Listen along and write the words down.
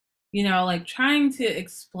like trying to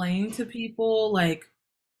explain to people like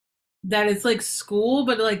that it's like school,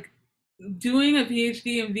 but like doing a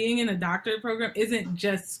PhD and being in a doctorate program isn't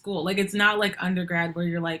just school. Like it's not like undergrad where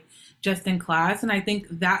you're like just in class. And I think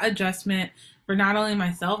that adjustment for not only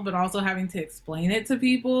myself but also having to explain it to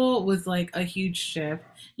people was like a huge shift.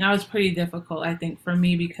 And that was pretty difficult, I think, for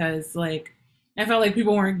me because like I felt like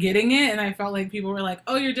people weren't getting it, and I felt like people were like,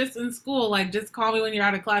 "Oh, you're just in school. Like, just call me when you're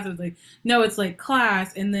out of class." I was like, "No, it's like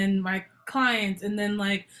class, and then my clients, and then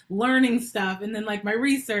like learning stuff, and then like my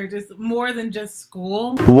research is more than just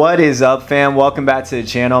school." What is up, fam? Welcome back to the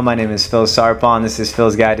channel. My name is Phil Sarpon. This is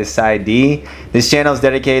Phil's Guide to Psy.D. This channel is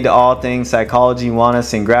dedicated to all things psychology,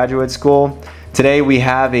 wellness, and graduate school. Today we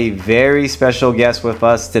have a very special guest with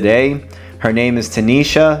us today. Her name is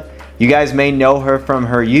Tanesha. You guys may know her from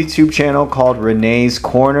her YouTube channel called Renae's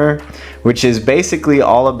Corner, which is basically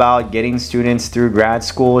all about getting students through grad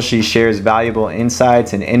school. She shares valuable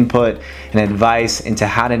insights and input and advice into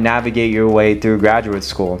how to navigate your way through graduate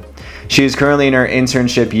school. She is currently in her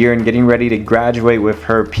internship year and getting ready to graduate with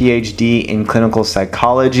her Ph.D. in clinical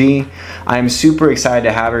psychology. I am super excited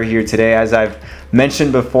to have her here today. As I've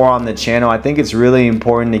mentioned before on the channel, I think it's really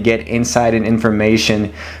important to get insight and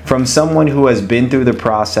information from someone who has been through the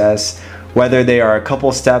process, whether they are a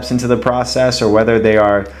couple steps into the process or whether they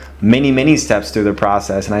are many steps through the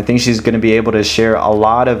process. And I think she's going to be able to share a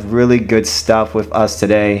lot of really good stuff with us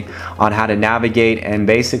today on how to navigate and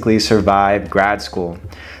basically survive grad school.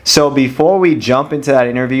 So before we jump into that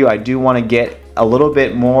interview, I do want to get a little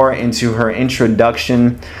bit more into her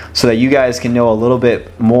introduction so that you guys can know a little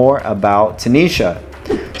bit more about Tanesha.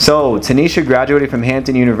 So Tanesha graduated from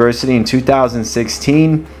Hampton University in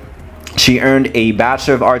 2016. She earned a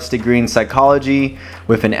Bachelor of Arts degree in psychology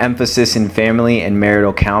with an emphasis in family and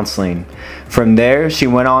marital counseling. From there, she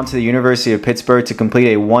went on to the University of Pittsburgh to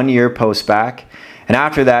complete a one-year post-bac. And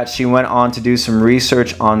after that, she went on to do some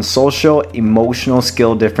research on socio-emotional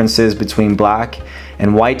skill differences between Black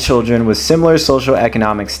and white children with similar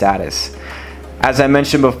socioeconomic status. As I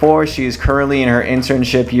mentioned before, she is currently in her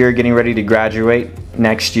internship year, getting ready to graduate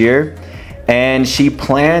next year. And she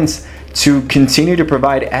plans to continue to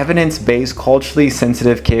provide evidence-based, culturally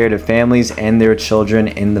sensitive care to families and their children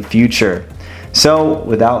in the future. So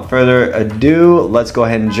without further ado, let's go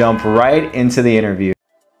ahead and jump right into the interview.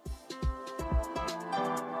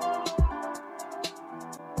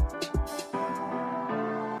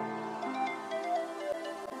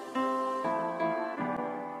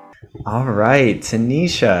 All right,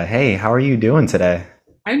 Tanesha, hey, how are you doing today?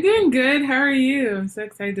 I'm doing good. How are you? I'm so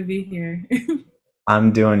excited to be here.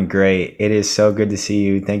 I'm doing great. It is so good to see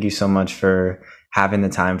you. Thank you so much for having the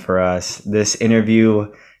time for us. This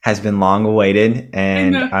interview has been long awaited, I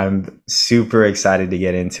and know. I'm super excited to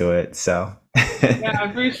get into it. So,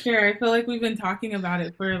 Yeah, for sure. I feel like we've been talking about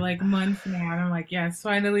it for like months now, and I'm like, yes,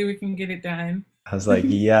 finally we can get it done. I was like,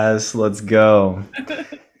 yes, let's go.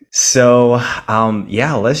 So,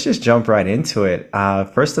 yeah, let's just jump right into it.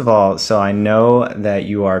 First of all, so I know that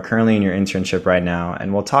you are currently in your internship right now,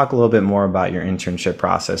 and we'll talk a little bit more about your internship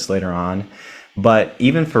process later on. But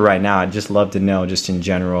even for right now, I'd just love to know, just in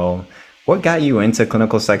general, what got you into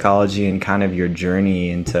clinical psychology and kind of your journey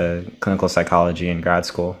into clinical psychology in grad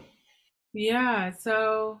school? Yeah,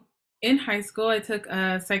 so in high school, I took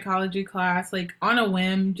a psychology class like on a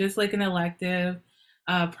whim, just like an elective.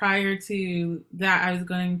 Prior to that, I was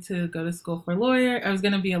going to go to school for lawyer. I was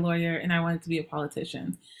going to be a lawyer, and I wanted to be a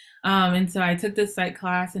politician. And so I took this psych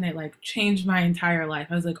class, and it like changed my entire life.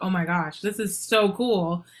 I was like, oh my gosh, this is so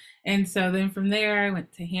cool. And so then from there, I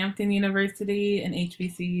went to Hampton University and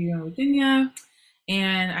HBCU in Virginia.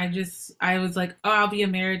 And I was like, oh, I'll be a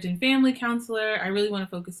marriage and family counselor. I really want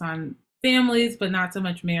to focus on families, but not so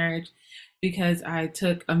much marriage because I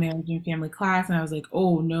took a marriage and family class and I was like,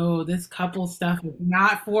 oh no, this couple stuff is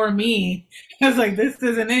not for me. I was like, this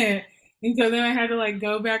isn't it. And so then I had to like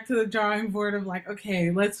go back to the drawing board of like,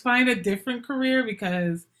 okay, let's find a different career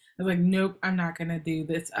because I was like, nope, I'm not gonna do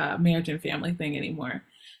this marriage and family thing anymore.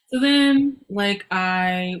 So then like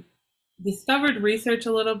I discovered research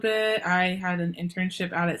a little bit. I had an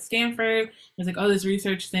internship out at Stanford. I was like, oh, this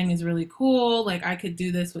research thing is really cool. Like I could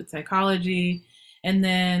do this with psychology. And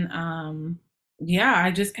then yeah,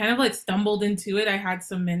 I just kind of like stumbled into it. I had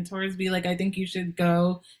some mentors be like, I think you should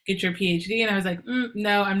go get your PhD. And I was like,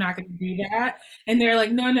 no, I'm not going to do that. And they're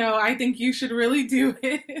like, no, I think you should really do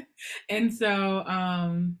it. And so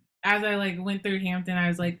as I like went through Hampton, I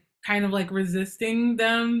was like, kind of like resisting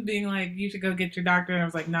them being like you should go get your doctorate. And I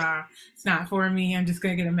was like, nah, it's not for me. I'm just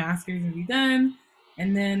gonna get a master's and be done.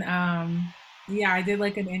 And then yeah, I did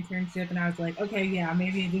like an internship and I was like, okay, yeah,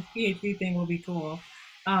 maybe this PhD thing will be cool.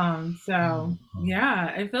 So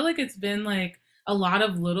yeah, I feel like it's been like a lot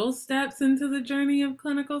of little steps into the journey of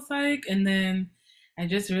clinical psych, and then I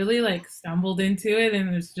just really like stumbled into it,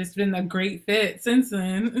 and it's just been a great fit since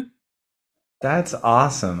then. That's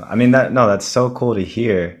awesome. I mean, that no, that's so cool to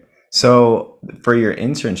hear. So, for your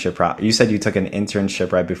internship, you said you took an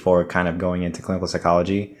internship right before kind of going into clinical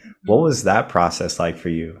psychology. What was that process like for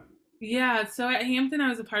you? Yeah, so at Hampton, I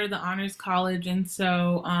was a part of the Honors College, and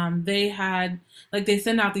so they had like they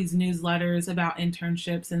send out these newsletters about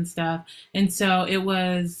internships and stuff, and so it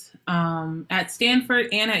was at Stanford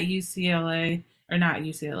and at UCLA, or not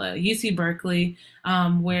UCLA, UC Berkeley,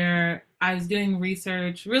 where I was doing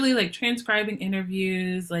research, really like transcribing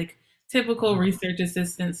interviews, like typical research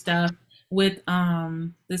assistant stuff with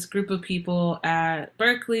this group of people at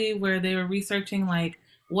Berkeley, where they were researching like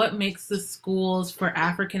what makes the schools for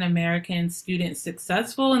African American students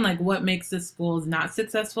successful and like what makes the schools not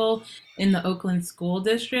successful in the Oakland school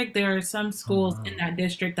district. There are some Oh, schools in wow. that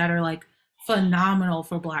district that are like phenomenal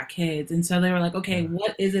for black kids. And so they were like, okay, Yeah.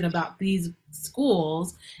 what is it about these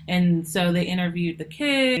schools? And so they interviewed the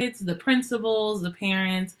kids, the principals, the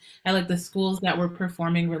parents at like the schools that were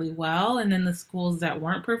performing really well and then the schools that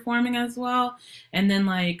weren't performing as well. And then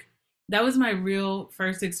like that was my real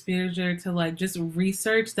first exposure to like just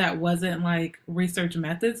research that wasn't like research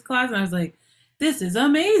methods class. And I was like, this is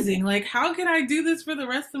amazing. Like, how can I do this for the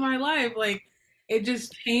rest of my life? Like, it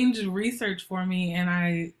just changed research for me. And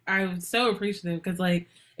I was so appreciative because like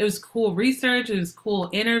it was cool research, it was cool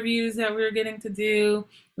interviews that we were getting to do.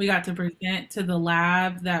 We got to present to the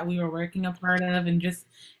lab that we were working a part of and just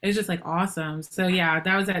it was just like awesome. So yeah,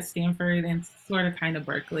 that was at Stanford and sort of kind of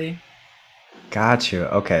Berkeley. Got you.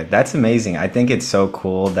 Okay, that's amazing. I think it's so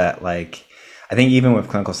cool that like I think even with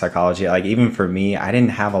clinical psychology, like even for me, I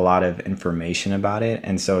didn't have a lot of information about it.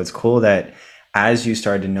 And so it's cool that as you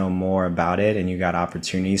started to know more about it and you got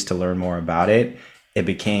opportunities to learn more about it, it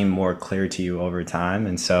became more clear to you over time.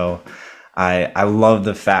 And so I love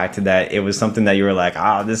the fact that it was something that you were like,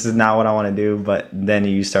 ah, this is not what I want to do. But then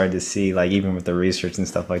you started to see, like even with the research and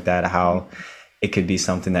stuff like that, how it could be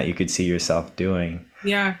something that you could see yourself doing.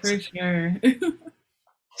 Yeah, for sure.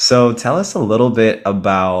 So tell us a little bit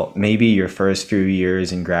about maybe your first few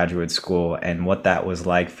years in graduate school and what that was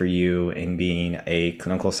like for you in being a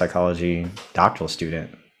clinical psychology doctoral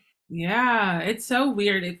student. Yeah, it's so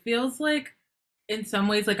weird. It feels like in some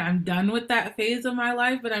ways like I'm done with that phase of my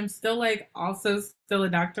life, but I'm still like also still a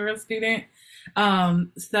doctoral student.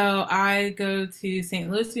 So I go to St.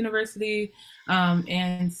 Louis University,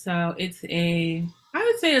 and so it's a I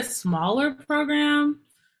would say a smaller program.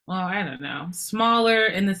 Well, I don't know, smaller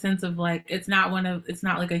in the sense of like it's not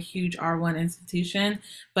like a huge R1 institution,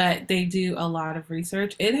 but they do a lot of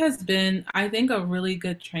research. It has been, I think, a really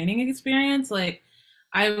good training experience. Like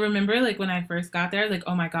I remember like when I first got there, like,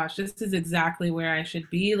 oh my gosh, this is exactly where I should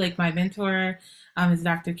be. Like my mentor is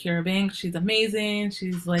Dr. Kira Banks. She's amazing.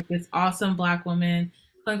 She's like this awesome black woman,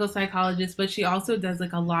 clinical psychologist, but she also does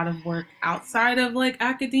like a lot of work outside of like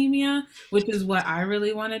academia, which is what I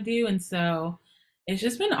really want to do. And so it's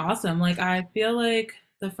just been awesome. Like I feel like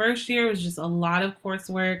the first year was just a lot of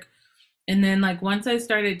coursework, and then like once I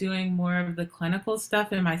started doing more of the clinical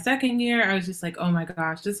stuff in my second year, I was just like, oh my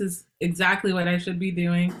gosh, this is exactly what I should be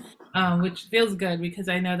doing. Which feels good because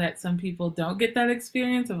I know that some people don't get that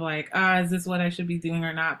experience of like, ah, is this what I should be doing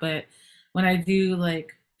or not? But when I do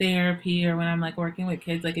like therapy or when I'm like working with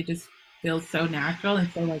kids, like it just feels so natural and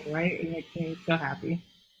so like right. It makes me so happy.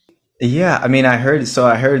 Yeah, I mean, I heard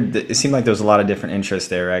that it seemed like there was a lot of different interests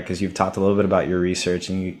there, right? Because you've talked a little bit about your research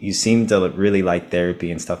and you seem to really like therapy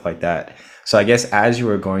and stuff like that. So I guess as you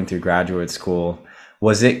were going through graduate school,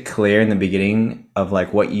 was it clear in the beginning of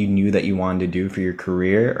like what you knew that you wanted to do for your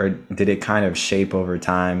career, or did it kind of shape over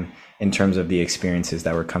time in terms of the experiences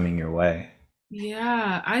that were coming your way?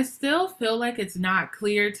 Yeah, I still feel like it's not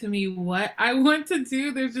clear to me what I want to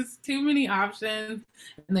do. There's just too many options,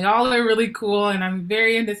 and they all are really cool, and I'm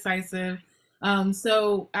very indecisive.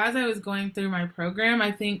 So as I was going through my program,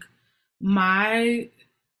 I think my,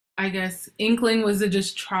 I guess, inkling was to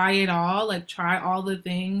just try it all, like try all the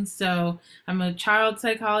things. So I'm a child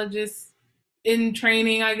psychologist in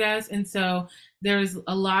training, I guess, and so there's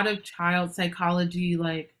a lot of child psychology,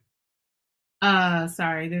 like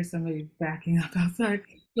sorry, there's somebody backing up outside.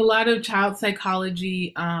 A lot of child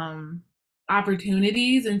psychology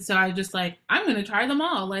opportunities, and so I just like I'm gonna try them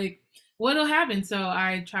all. Like, what'll happen? So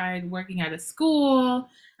I tried working at a school.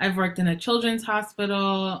 I've worked in a children's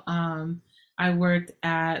hospital. I worked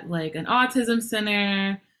at like an autism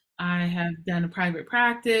center. I have done a private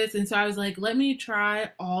practice, and so I was like, let me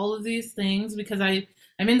try all of these things because I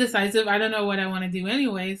I'm indecisive. I don't know what I want to do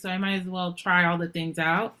anyway, so I might as well try all the things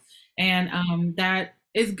out. And that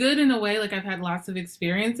is good in a way. Like I've had lots of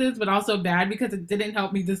experiences, but also bad because it didn't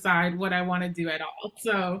help me decide what I want to do at all.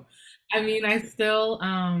 So, I mean, I still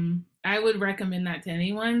I would recommend that to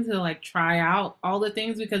anyone to like try out all the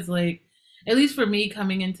things because like at least for me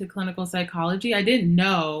coming into clinical psychology, I didn't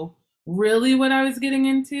know really what I was getting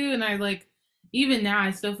into, and I like even now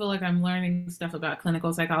I still feel like I'm learning stuff about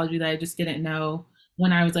clinical psychology that I just didn't know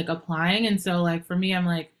when I was like applying. And so like for me, I'm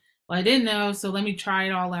like, well, I didn't know, so let me try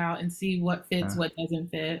it all out and see what fits, what doesn't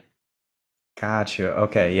fit. Gotcha.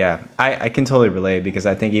 Okay, yeah. I can totally relate because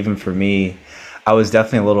I think even for me, I was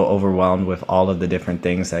definitely a little overwhelmed with all of the different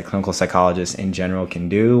things that clinical psychologists in general can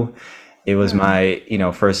do. It was Yeah.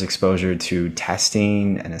 my, first exposure to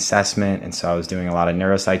testing and assessment. And so I was doing a lot of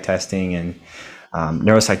neuropsych testing and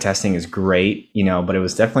neuropsych testing is great, but it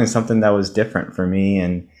was definitely something that was different for me.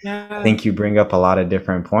 And I Yeah. think you bring up a lot of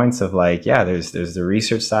different points of like, yeah, there's the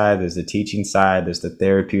research side, there's the teaching side, there's the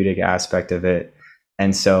therapeutic aspect of it.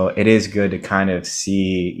 And so it is good to kind of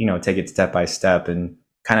see, take it step by step and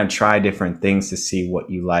kind of try different things to see what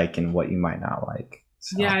you like and what you might not like.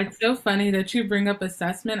 So, Yeah, it's so funny that you bring up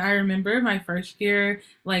assessment. I remember my first year,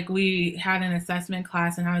 like we had an assessment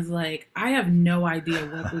class, and I was like, I have no idea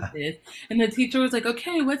what this is. And the teacher was like,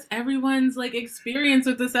 okay, what's everyone's like experience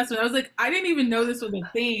with assessment? I was like, I didn't even know this was a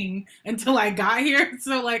thing until I got here.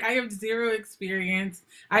 So like I have zero experience.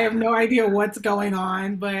 I have no idea what's going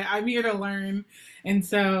on, but I'm here to learn. And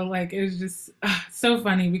so like it was just so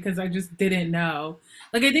funny because I just didn't know.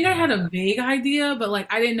 Like I think I had a vague idea, but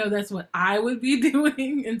like I didn't know that's what I would be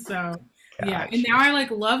doing. And so yeah. And now gotcha. I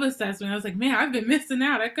like love assessment. I was like, man, I've been missing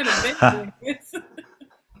out. I could have been doing this.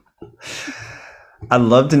 I'd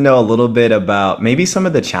love to know a little bit about maybe some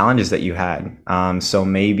of the challenges that you had. So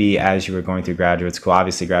maybe as you were going through graduate school,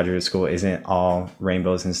 obviously graduate school isn't all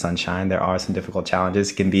rainbows and sunshine. There are some difficult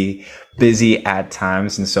challenges. It can be busy at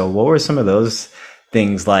times. And so what were some of those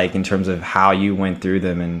things like in terms of how you went through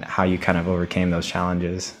them and how you kind of overcame those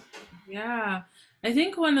challenges? Yeah. I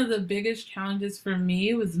think one of the biggest challenges for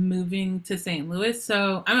me was moving to St. Louis.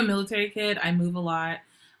 So I'm a military kid. I move a lot.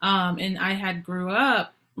 And I had grew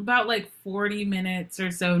up about like 40 minutes or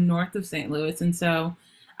so north of St. Louis. And so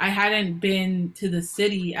I hadn't been to the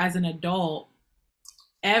city as an adult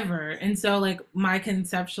ever. And so like my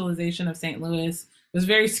conceptualization of St. Louis was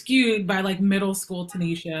very skewed by like middle school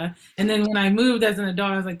Tanesha. And then when I moved as an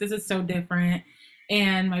adult, I was like, this is so different.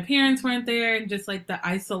 And my parents weren't there, and just like the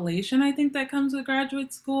isolation I think that comes with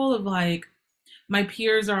graduate school of like my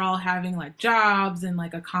peers are all having like jobs and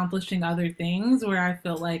like accomplishing other things where I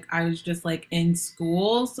felt like I was just like in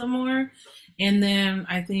school somewhere. And then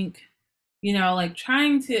I think, like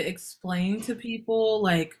trying to explain to people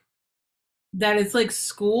like that it's like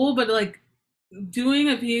school, but like doing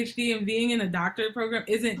a PhD and being in a doctorate program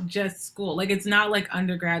isn't just school. Like it's not like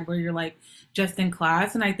undergrad where you're like just in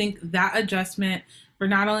class. And I think that adjustment for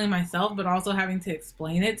not only myself but also having to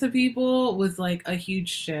explain it to people was like a huge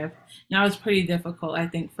shift. And that was pretty difficult, I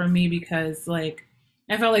think, for me because like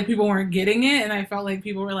I felt like people weren't getting it, and I felt like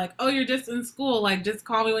people were like, "Oh, you're just in school. Like, just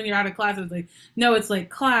call me when you're out of class." I was like, "No, it's like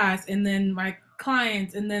class, and then my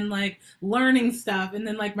clients, and then like learning stuff, and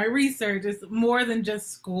then like my research. It's more than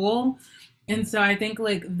just school." And so I think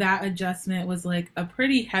like that adjustment was like a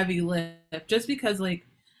pretty heavy lift just because like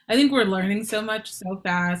I think we're learning so much so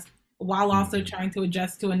fast while also Mhm. trying to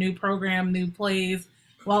adjust to a new program, new plays,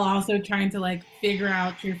 while also trying to like figure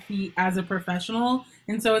out your feet as a professional.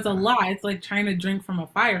 And so it's a lot. It's like trying to drink from a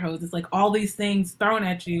fire hose. It's like all these things thrown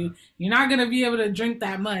at you. You're not going to be able to drink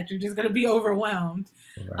that much. You're just going to be overwhelmed.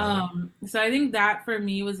 Right. So I think that for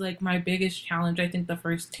me was like my biggest challenge, I think the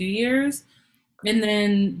first 2 years. And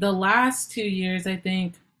then the last 2 years, I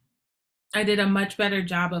think I did a much better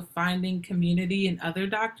job of finding community and other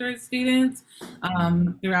doctorate students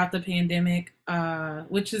throughout the pandemic,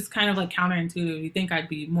 which is kind of like counterintuitive. You think I'd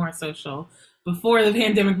be more social before the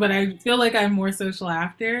pandemic, but I feel like I'm more social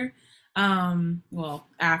after, well,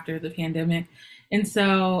 after the pandemic. And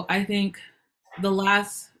so I think the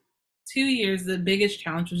last 2 years, the biggest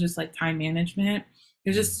challenge was just like time management.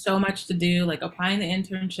 There's just so much to do, like applying the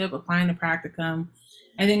internship, applying the practicum.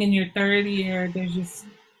 I think in your third year, there's just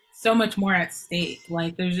so much more at stake.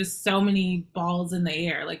 Like there's just so many balls in the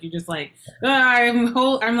air. Like you're just like,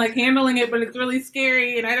 I'm like handling it, but it's really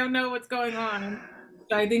scary, and I don't know what's going on.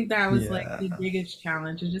 So I think that was like Yeah. the biggest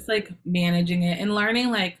challenge is just like managing it and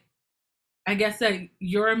learning like I guess that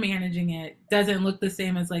you're managing it doesn't look the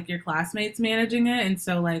same as like your classmates managing it. And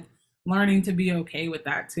so like learning to be okay with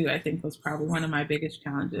that too, I think was probably one of my biggest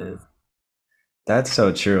challenges. That's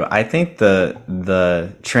so true. I think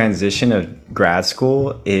the transition of grad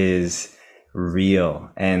school is real.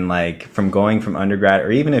 And like from going from undergrad,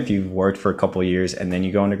 or even if you've worked for a couple of years and then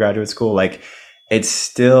you go into graduate school, like it's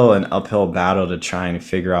still an uphill battle to try and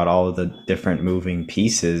figure out all of the different moving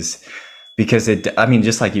pieces. Because I mean,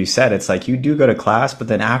 just like you said, it's like you do go to class, but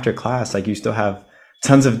then after class, like you still have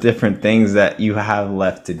tons of different things that you have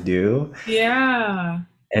left to do. Yeah.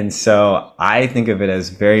 And so I think of it as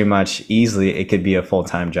very much easily it could be a full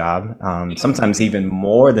time job, sometimes even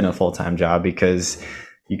more than a full time job because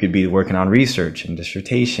you could be working on research and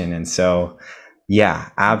dissertation. And so, yeah,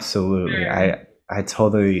 absolutely. Sure. I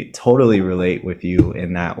totally relate with you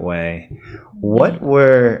in that way. Mhm. What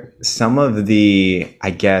were some of the,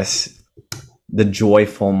 I guess, the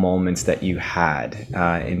joyful moments that you had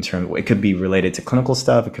in terms, it could be related to clinical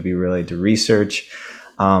stuff, it could be related to research,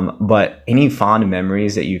 but any fond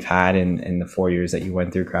memories that you've had in the 4 years that you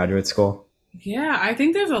went through graduate school? Yeah, I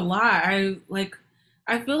think there's a lot.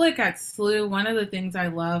 I feel like at SLU, one of the things I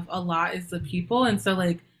love a lot is the people. And so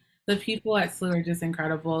like the people at SLU are just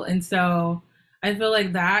incredible. And so I feel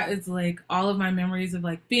like that is like all of my memories of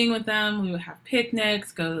like being with them. We would have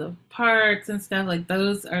picnics, go to the parks and stuff. Like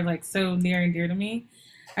those are like so near and dear to me.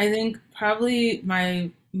 I think probably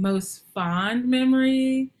my most fond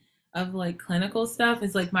memory of like clinical stuff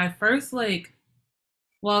is like my first like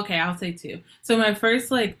well, okay, I'll say two. So my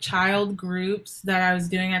first like child groups that I was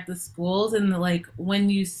doing at the schools, and like when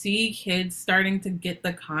you see kids starting to get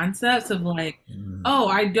the concepts of like, oh,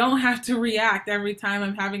 I don't have to react every time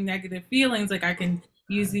I'm having negative feelings. Like I can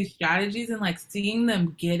use these strategies, and like seeing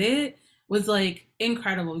them get it was like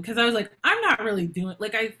incredible because I was like, I'm not really doing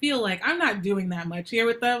like I feel like I'm not doing that much here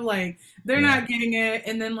with them. Like they're Yeah. not getting it,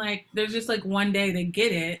 and then like there's just like one day they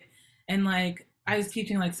get it, and like I was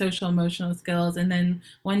teaching like social emotional skills, and then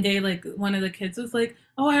one day like one of the kids was like,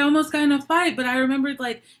 oh, I almost got in a fight, but I remembered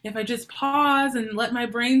like if I just pause and let my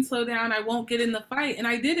brain slow down, I won't get in the fight. And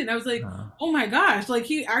I did it. I was like, Uh, oh my gosh, like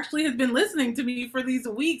he actually has been listening to me for these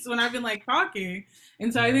weeks when I've been like talking.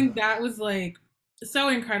 And so I yeah. think that was like so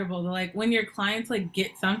incredible to like when your clients like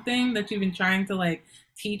get something that you've been trying to like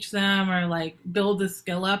teach them or like build a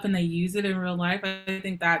skill up and they use it in real life. I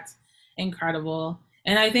think that's incredible.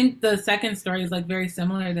 And I think the second story is like very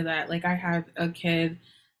similar to that. Like I had a kid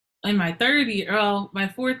in my third year, oh, my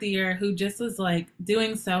fourth year, who just was like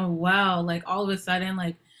doing so well. Like all of a sudden,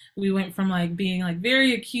 like we went from like being like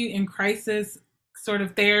very acute in crisis sort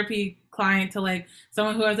of therapy client to like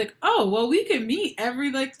someone who I was like, oh, well, we can meet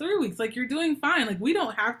every like 3 weeks. Like you're doing fine. Like we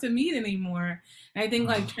don't have to meet anymore. And I think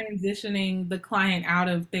like transitioning the client out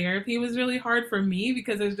of therapy was really hard for me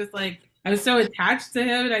because it was just like I was so attached to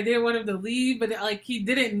him and I didn't want him to leave, but like he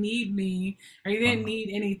didn't need me or he didn't Uh, need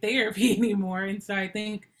any therapy anymore. And so I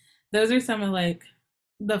think those are some of like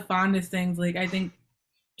the fondest things. Like I think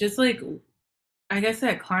just like I guess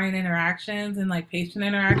that client interactions and like patient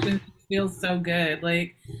interactions feels so good.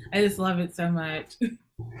 Like I just love it so much.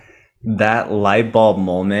 that light bulb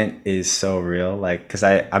moment is so real. Like, cause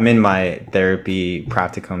I'm in my therapy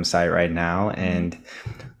practicum site right now, and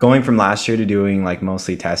going from last year to doing like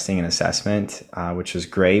mostly testing and assessment, which was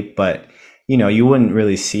great, but you wouldn't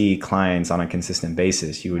really see clients on a consistent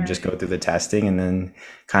basis. You would just Right. go through the testing and then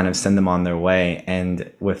kind of send them on their way.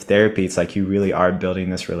 And with therapy, it's like you really are building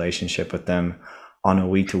this relationship with them on a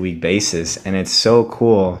week to week basis. And it's so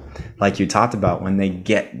cool, like you talked about, when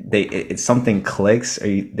it's something clicks, or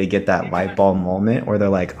they get that light bulb moment where they're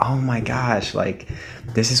like, oh my gosh, like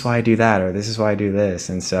this is why I do that, or this is why I do this.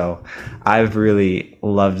 And so I've really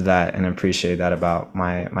loved that and appreciate that about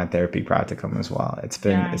my therapy practicum as well.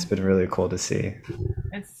 Yeah. It's been really cool to see.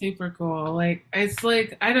 It's super cool. Like it's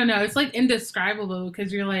like I don't know, it's like indescribable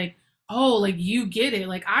because you're like, oh, like you get it.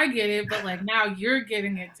 Like I get it, but like now you're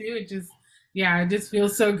getting it too. It just yeah, it just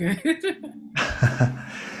feels so good.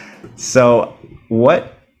 So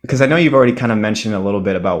what, because I know you've already kind of mentioned a little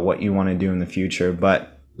bit about what you want to do in the future,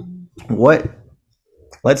 but what,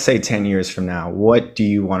 let's say 10 years from now, what do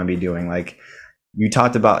you want to be doing? Like, you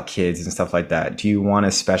talked about kids and stuff like that. Do you want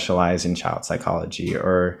to specialize in child psychology,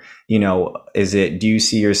 or, do you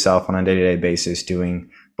see yourself on a day-to-day basis doing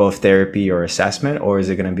both therapy or assessment, or is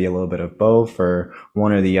it going to be a little bit of both, or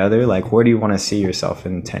one or the other? Like, where do you want to see yourself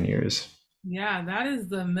in 10 years? Yeah, that is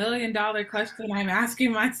the $1 million question I'm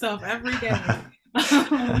asking myself every day.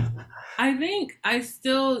 Um, I think I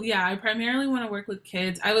still, yeah, I primarily want to work with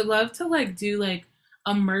kids. I would love to like do like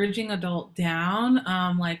emerging adult down.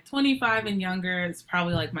 Like 25 and younger is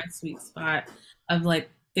probably like my sweet spot of like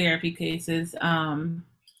therapy cases.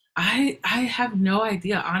 I have no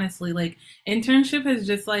idea, honestly. Like internship has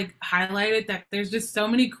just like highlighted that there's just so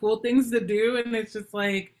many cool things to do, and it's just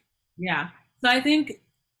like, yeah. So I think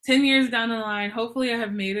 10 years down the line, hopefully I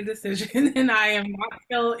have made a decision and I am not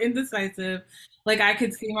still indecisive. Like I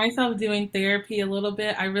could see myself doing therapy a little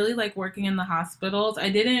bit. I really like working in the hospitals. I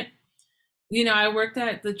didn't, I worked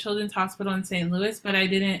at the Children's Hospital in St. Louis, but I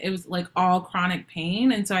didn't, it was like all chronic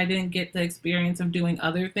pain. And so I didn't get the experience of doing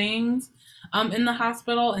other things in the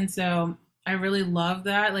hospital. And so I really love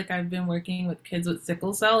that. Like I've been working with kids with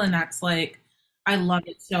sickle cell, and that's like, I love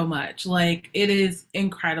it so much. Like it is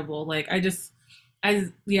incredible. Like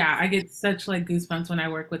yeah, I get such like goosebumps when I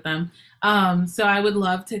work with them. So I would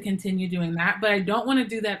love to continue doing that, but I don't want to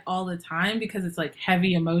do that all the time because it's like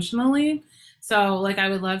heavy emotionally. So like I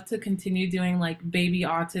would love to continue doing like baby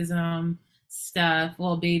autism stuff.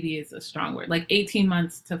 Well, baby is a strong word. Like 18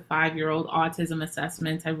 months to 5-year-old autism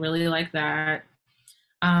assessments. I really like that.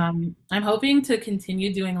 I'm hoping to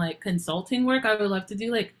continue doing like consulting work. I would love to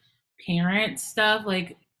do like parent stuff,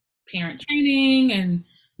 like parent training and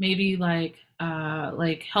maybe like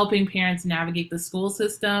helping parents navigate the school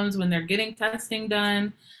systems when they're getting testing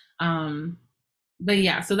done. Um, but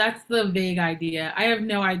yeah, so that's the vague idea. I have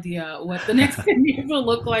no idea what the next 10 years will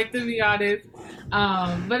look like, to be honest.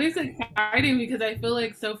 But it's exciting because I feel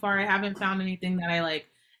like so far I haven't found anything that I like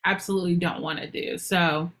absolutely don't want to do.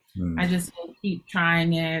 So I Hmm. just will keep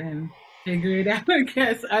trying it and figure it out. I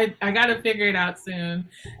guess I got to figure it out soon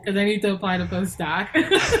because I need to apply to postdoc.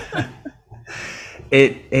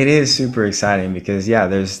 It is super exciting because yeah,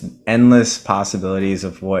 there's endless possibilities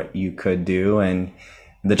of what you could do, and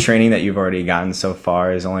the training that you've already gotten so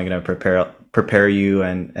far is only going to prepare you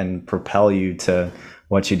and propel you to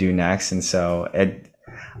what you do next. And so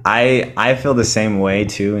I feel the same way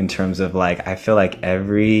too, in terms of like I feel like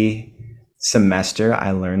every semester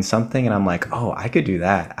I learn something and I'm like, oh, I could do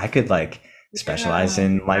that. I could like specialize Yeah,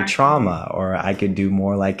 in like exactly. trauma, or I could do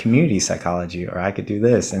more like community psychology, or I could do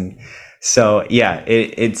this. And so yeah,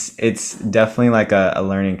 it's definitely like a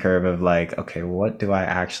learning curve of like, okay, what do I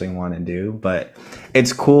actually want to do? But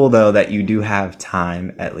it's cool though that you do have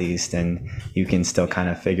time at least, and you can still kind Yeah,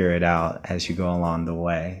 of figure it out as you go along the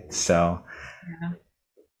way. So yeah,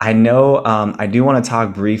 I know I do want to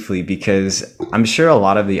talk briefly because I'm sure a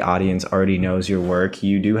lot of the audience already knows your work.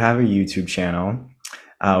 You do have a YouTube channel,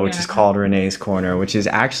 which is yeah. called Renae's Corner, which is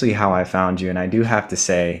actually how I found you. And I do have to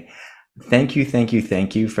say, thank you, thank you,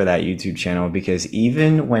 thank you for that YouTube channel, because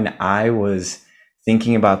even when I was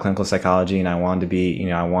thinking about clinical psychology and I wanted to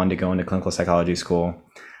be, I wanted to go into clinical psychology school,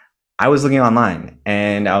 I was looking online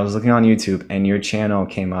and I was looking on YouTube and your channel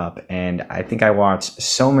came up, and I think I watched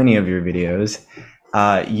so many of your videos.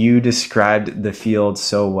 You described the field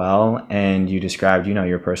so well, and you described,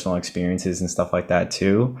 your personal experiences and stuff like that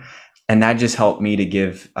too. And that just helped me to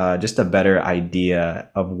give just a better idea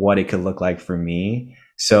of what it could look like for me.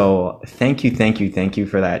 So thank you, thank you, thank you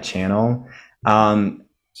for that channel. Um,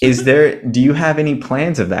 do you have any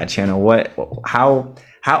plans of that channel? Well,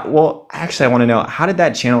 actually, I want to know, how did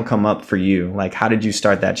that channel come up for you? Like, how did you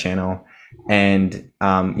start that channel? And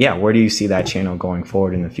yeah, where do you see that channel going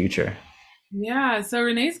forward in the future? Yeah, so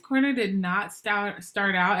Renee's Corner did not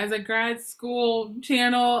start out as a grad school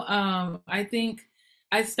channel. I think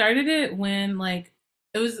I started it when like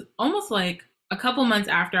it was almost like a couple months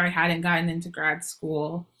after I hadn't gotten into grad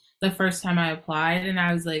school the first time I applied, and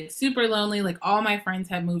I was like super lonely. Like all my friends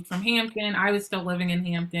had moved from Hampton. I was still living in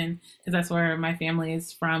Hampton because that's where my family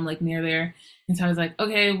is from, like near there. And so I was like,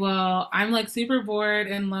 okay, well, I'm like super bored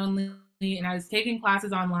and lonely, and I was taking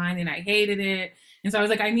classes online and I hated it, and so I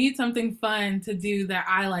was like, I need something fun to do that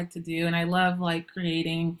I like to do. And I love like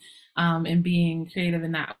creating and being creative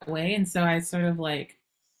in that way. And so I sort of like,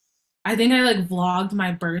 I think I like vlogged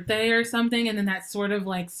my birthday or something. And then that sort of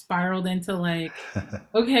like spiraled into like,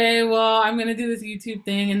 okay, well, I'm going to do this YouTube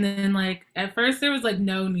thing. And then like at first there was like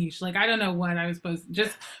no niche. Like I don't know what I was supposed to,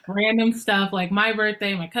 just random stuff like my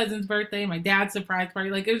birthday, my cousin's birthday, my dad's surprise party.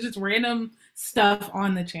 Like it was just random stuff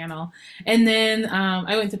on the channel. And then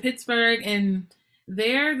I went to Pittsburgh, and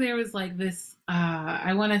there was like this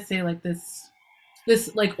I want to say like this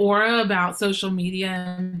like aura about social media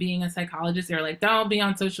and being a psychologist. They're like, don't be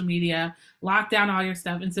on social media, lock down all your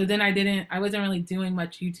stuff. And so then I wasn't really doing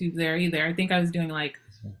much YouTube there either. I think I was doing like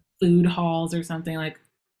food hauls or something, like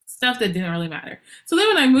stuff that didn't really matter. So then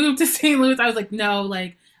when I moved to St. Louis, I was like, no,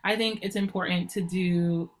 like I think it's important to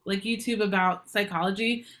do like YouTube about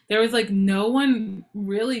psychology. There was like no one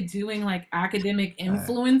really doing like academic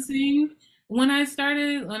Right. influencing when I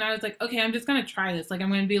started, when I was like, okay, I'm just gonna try this. Like I'm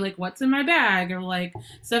gonna be like, what's in my bag, or like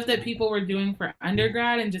stuff that people were doing for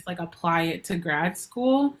undergrad and just like apply it to grad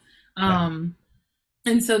school. Yeah. Um,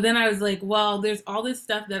 And so then I was like, well, there's all this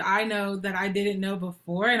stuff that I know that I didn't know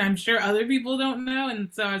before, and I'm sure other people don't know.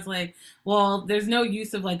 And so I was like, well, there's no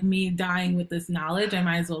use of like me dying with this knowledge. I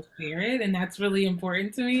might as well share it. And that's really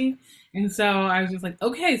important to me. And so I was just like,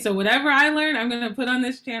 okay, so whatever I learn, I'm going to put on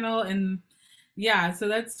this channel. And yeah, so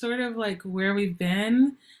that's sort of like where we've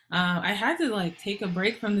been. I had to like take a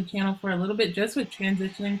break from the channel for a little bit just with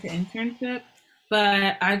transitioning to internship,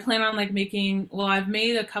 but I plan on like making, well, I've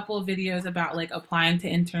made a couple of videos about like applying to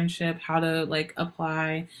internship, how to like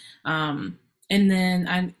apply. And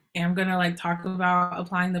then am gonna like talk about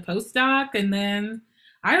applying the postdoc, and then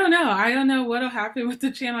I don't know what'll happen with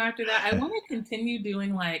the channel after that. I want to continue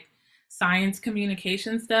doing like science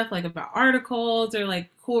communication stuff, like about articles or like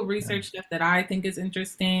cool research stuff that I think is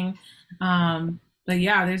interesting. But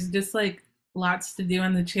yeah, there's just like lots to do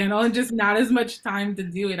on the channel and just not as much time to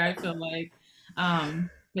do it, I feel like.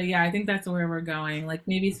 But yeah, I think that's where we're going. Like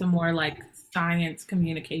maybe some more like science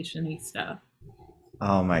communication-y stuff.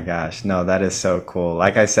 Oh my gosh. No, that is so cool.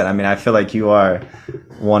 Like I said, I mean, I feel like you are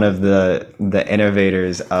one of the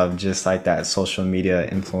innovators of just like that social media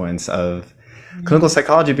influence of clinical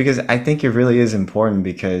psychology, because I think it really is important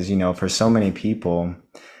because, for so many people,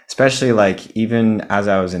 especially like even as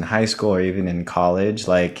I was in high school or even in college,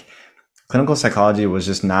 like clinical psychology was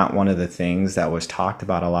just not one of the things that was talked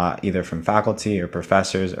about a lot, either from faculty or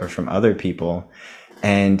professors or from other people.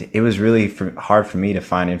 And it was really hard for me to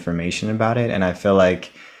find information about it. And I feel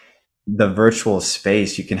like the virtual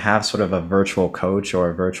space, you can have sort of a virtual coach or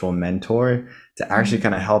a virtual mentor to actually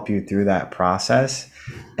kind of help you through that process.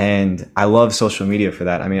 And I love social media for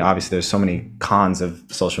that. I mean, obviously there's so many cons of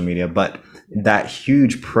social media, but that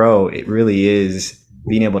huge pro, it really is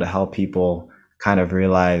being able to help people kind of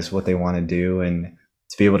realize what they want to do and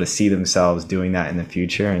to be able to see themselves doing that in the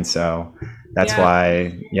future. And so that's Yeah.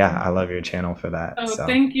 why, yeah, I love your channel for that. Oh, So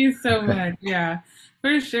thank you so much. Yeah,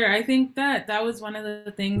 for sure. I think that that was one of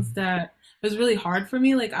the things that was really hard for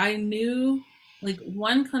me. Like I knew like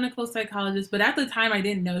one clinical psychologist, but at the time I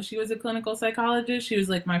didn't know she was a clinical psychologist. She was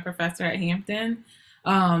like my professor at Hampton.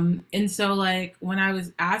 And so like when I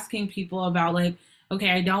was asking people about like, okay,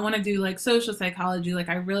 I don't want to do like social psychology, like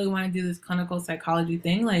I really want to do this clinical psychology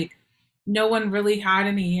thing, like no one really had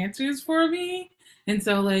any answers for me. And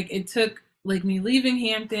so like it took like me leaving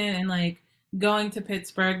Hampton and like going to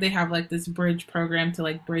Pittsburgh. They have like this bridge program to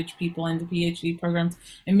like bridge people into PhD programs,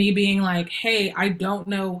 and me being like, "Hey, I don't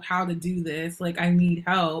know how to do this. Like I need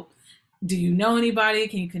help. Do you know anybody?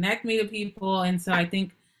 Can you connect me to people?" And so I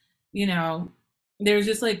think, you know, there's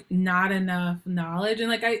just like not enough knowledge, and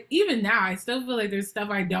like I even now I still feel like there's stuff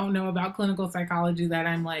I don't know about clinical psychology that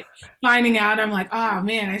I'm like finding out. I'm like, oh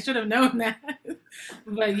man, I should have known that.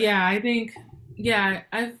 But yeah, I think, yeah,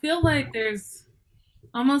 I feel like there's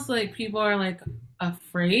almost like people are like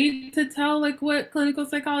afraid to tell like what clinical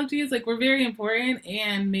psychology is. Like we're very important,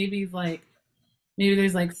 and maybe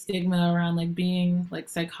there's like stigma around like being like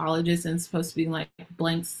psychologists and supposed to be like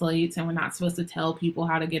blank slates, and we're not supposed to tell people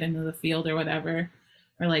how to get into the field or whatever,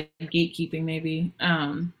 or like gatekeeping maybe.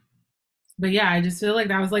 But yeah, I just feel like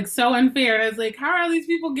that was like so unfair. And I was like, how are these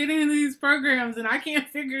people getting into these programs and I can't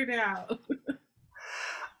figure it out?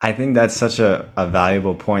 I think that's such a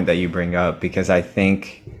valuable point that you bring up, because I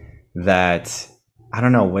think that, I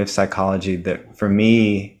don't know, with psychology, that for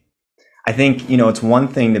me, I think, it's one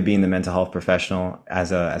thing to be in the mental health professional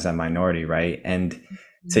as a minority, right? And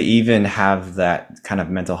to even have that kind of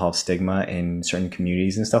mental health stigma in certain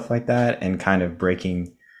communities and stuff like that, and kind of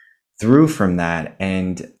breaking through from that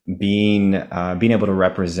and being able to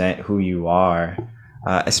represent who you are,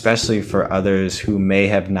 especially for others who may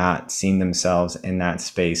have not seen themselves in that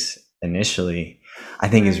space initially, I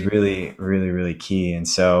think is Right. really, really, really key. And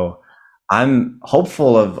so I'm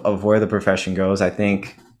hopeful of where the profession goes. I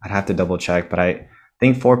think I'd have to double check, but I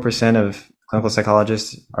think 4% of clinical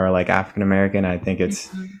psychologists are like African American. I think it's,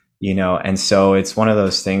 Mhm. and so it's one of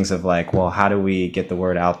those things of like, well, how do we get the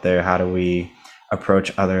word out there? How do we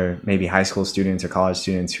approach other maybe high school students or college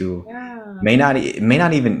students who Yeah. may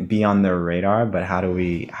not even be on their radar, but how do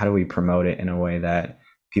we promote it in a way that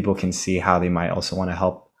people can see how they might also want to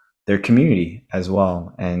help their community as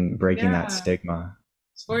well, and breaking that Yeah. stigma.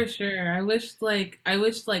 So, For sure. I wish like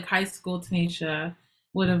high school Tanesha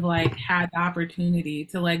would have like had the opportunity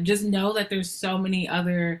to like just know that there's so many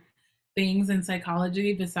other things in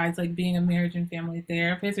psychology besides like being a marriage and family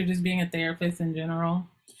therapist or just being a therapist in general.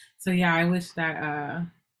 So yeah, I wish that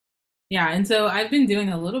yeah, and so I've been doing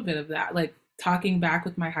a little bit of that, like talking back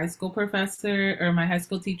with my high school professor or my high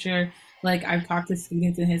school teacher. Like I've talked to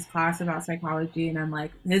students in his class about psychology, and I'm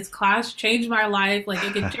like, his class changed my life. Like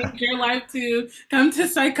it could change your life too. Come to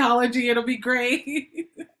psychology, it'll be great.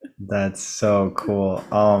 That's so cool.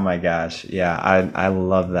 Oh my gosh. Yeah, I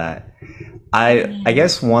love that. I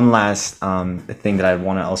guess one last thing that I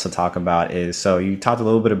want to also talk about is, so you talked a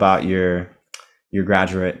little bit about your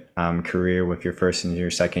graduate career with your first and your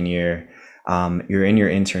second year. You're in your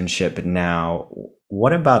internship now.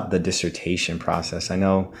 What about the dissertation process? I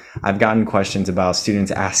know I've gotten questions about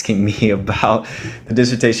students asking me about the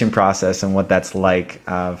dissertation process and what that's like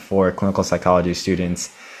for clinical psychology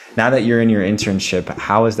students. Now that you're in your internship,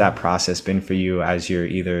 how has that process been for you as you're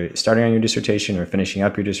either starting on your dissertation or finishing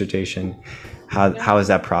up your dissertation? How Yeah. has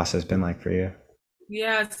that process been like for you?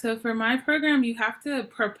 Yeah, so for my program, you have to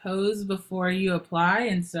propose before you apply.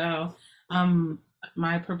 And so um,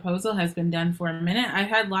 my proposal has been done for a minute. I've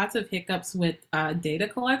had lots of hiccups with data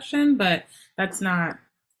collection, but that's not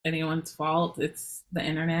anyone's fault. It's the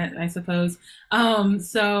internet, I suppose.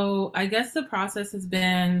 So I guess the process has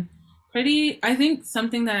been pretty, I think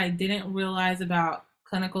something that I didn't realize about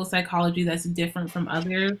clinical psychology that's different from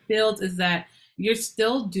other fields is that you're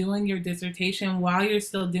still doing your dissertation while you're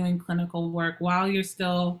still doing clinical work, while you're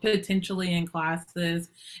still potentially in classes.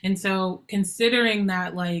 And so considering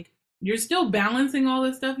that, like, you're still balancing all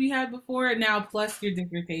the stuff you had before now plus your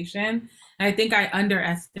dissertation. And I think I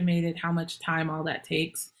underestimated how much time all that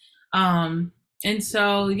takes. And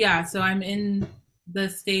so yeah, so I'm in the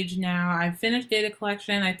stage now. I finished data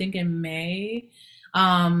collection, I think in May.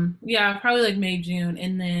 Yeah, probably like May, June.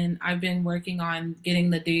 And then I've been working on getting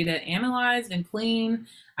the data analyzed and clean.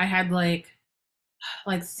 I had like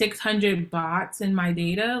 600 bots in my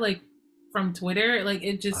data, like from Twitter. Like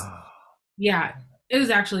it just, yeah, it was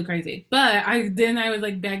actually crazy. But I was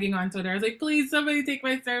like begging on Twitter. I was like, please somebody take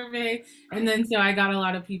my survey. And then so I got a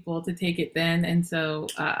lot of people to take it then. And so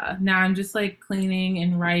now I'm just like cleaning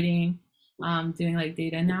and writing, doing like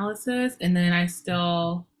data analysis. And then I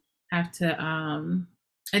still have to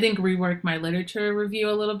I think rework my literature review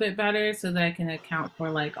a little bit better so that I can account for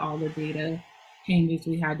like all the data changes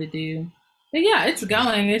we had to do. But yeah, it's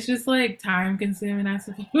going. It's just like time consuming, I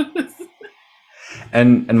suppose.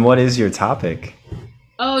 And what is your topic?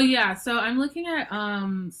 Oh yeah, so I'm looking at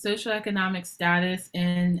socioeconomic status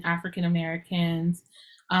in African Americans,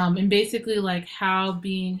 and basically like how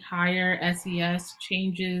being higher SES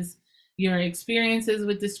changes your experiences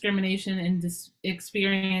with discrimination and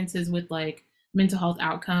experiences with like mental health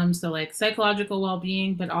outcomes, so like psychological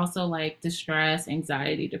well-being, but also like distress,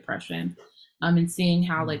 anxiety, depression, and seeing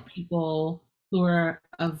how like people who are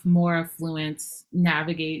of more affluence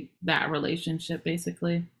navigate that relationship,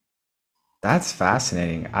 basically. That's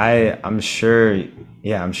fascinating. I'm sure,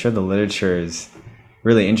 yeah, I'm sure the literature is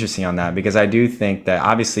really interesting on that, because I do think that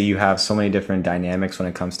obviously you have so many different dynamics when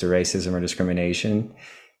it comes to racism or discrimination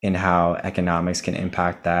and how economics can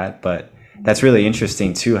impact that. But that's really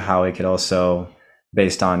interesting too, how it could also,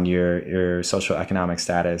 based on your social economic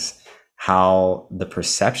status, how the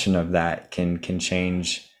perception of that can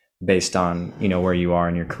change based on, where you are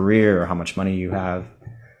in your career or how much money you have.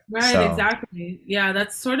 Right, So, exactly. Yeah,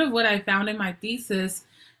 that's sort of what I found in my thesis.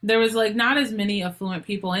 There was like not as many affluent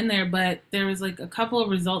people in there, but there was like a couple of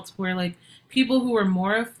results where like people who were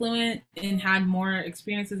more affluent and had more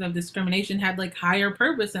experiences of discrimination had like higher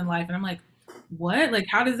purpose in life. And I'm like, what? Like,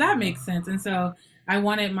 how does that make sense? And so I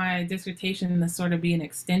wanted my dissertation to sort of be an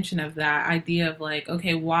extension of that idea of like,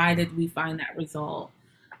 okay, why did we find that result?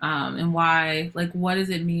 And why, like, what does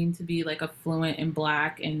it mean to be like affluent and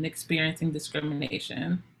black and experiencing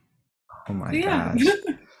discrimination? oh So my yeah. gosh.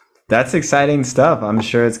 That's exciting stuff. Yeah, for I'm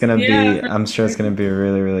sure it's sure. gonna be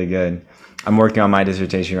really, really good. I'm working on my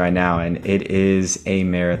dissertation right now, and it is a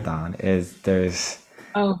marathon. There's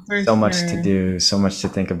Oh, for so much to sure. do, so much to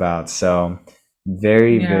think about. So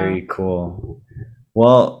very, Yeah. very cool.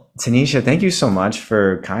 Well, Tanesha, thank you so much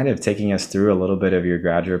for kind of taking us through a little bit of your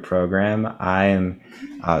graduate program. I am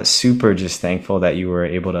super just thankful that you were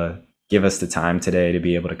able to give us the time today to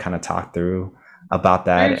be able to kind of talk through about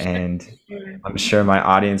that. For sure. And For sure. I'm sure my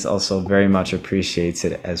audience also very much appreciates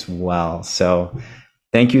it as well. So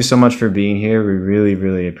thank you so much for being here. We really,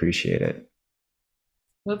 really appreciate it.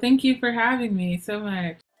 Well, thank you for having me so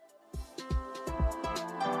much.